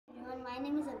everyone, my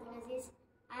name is Abdul Aziz.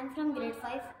 I am from grade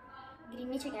 5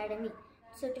 Greenwich Academy.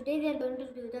 So today we are going to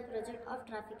do the project of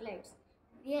traffic lights.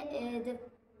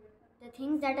 The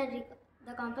things that are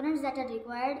the components that are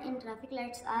required in traffic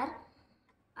lights are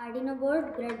Arduino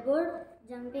board, breadboard,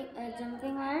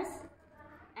 jumping wires,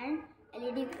 and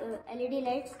LED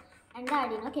lights, and the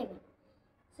Arduino cable.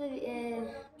 So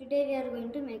today we are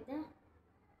going to make the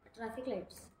traffic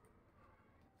lights.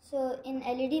 So in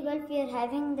LED bulb we are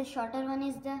having the shorter one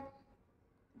is the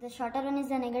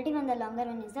negative and the longer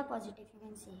one is the positive, you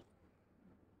can see.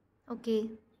 Okay.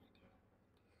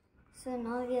 So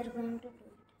now we are going to do it.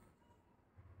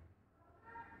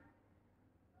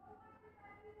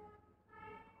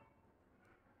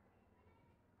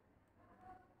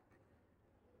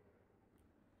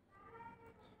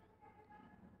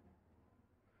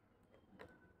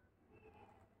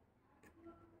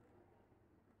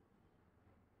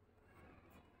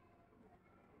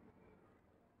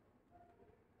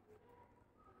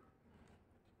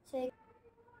 So you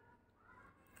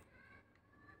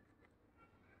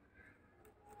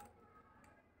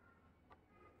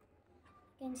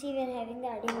can see we are having the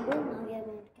Arduino board. Now we are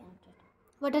going to connect it.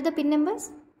 What are the pin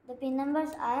numbers? The pin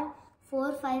numbers are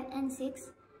 4, 5 and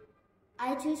 6.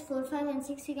 I choose 4, 5 and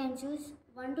 6. You can choose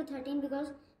 1 to 13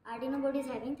 because Arduino board is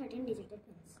having 13 digital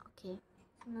pins. Okay.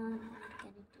 So now I have to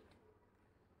connect it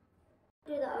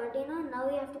to the Arduino. Now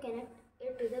we have to connect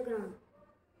it to the ground.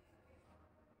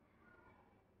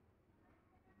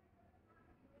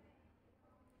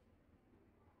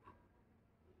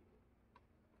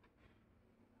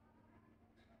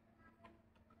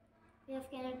 We have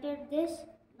connected this.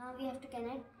 Now we have to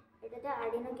connect it to the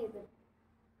Arduino cable.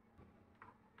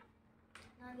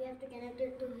 Now we have to connect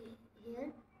it to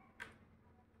here.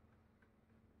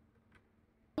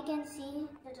 You can see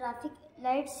the traffic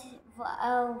lights.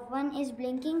 One is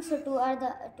blinking, so two are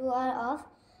off.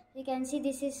 You can see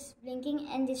this is blinking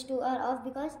and these two are off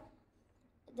because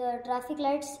the traffic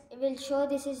lights will show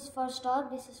this is for stop,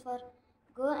 this is for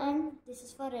go, and this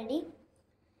is for ready.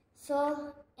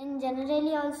 So in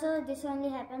generally also this only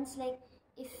happens like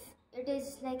if it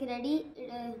is like ready,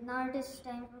 now it is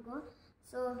time to go.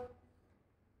 So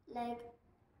like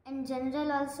in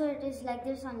general also it is like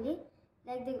this only,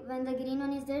 like when the green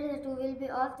one is there, the two will be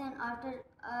off, then after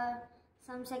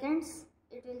some seconds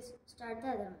it will start the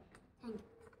other one. Thank you.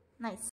 Nice.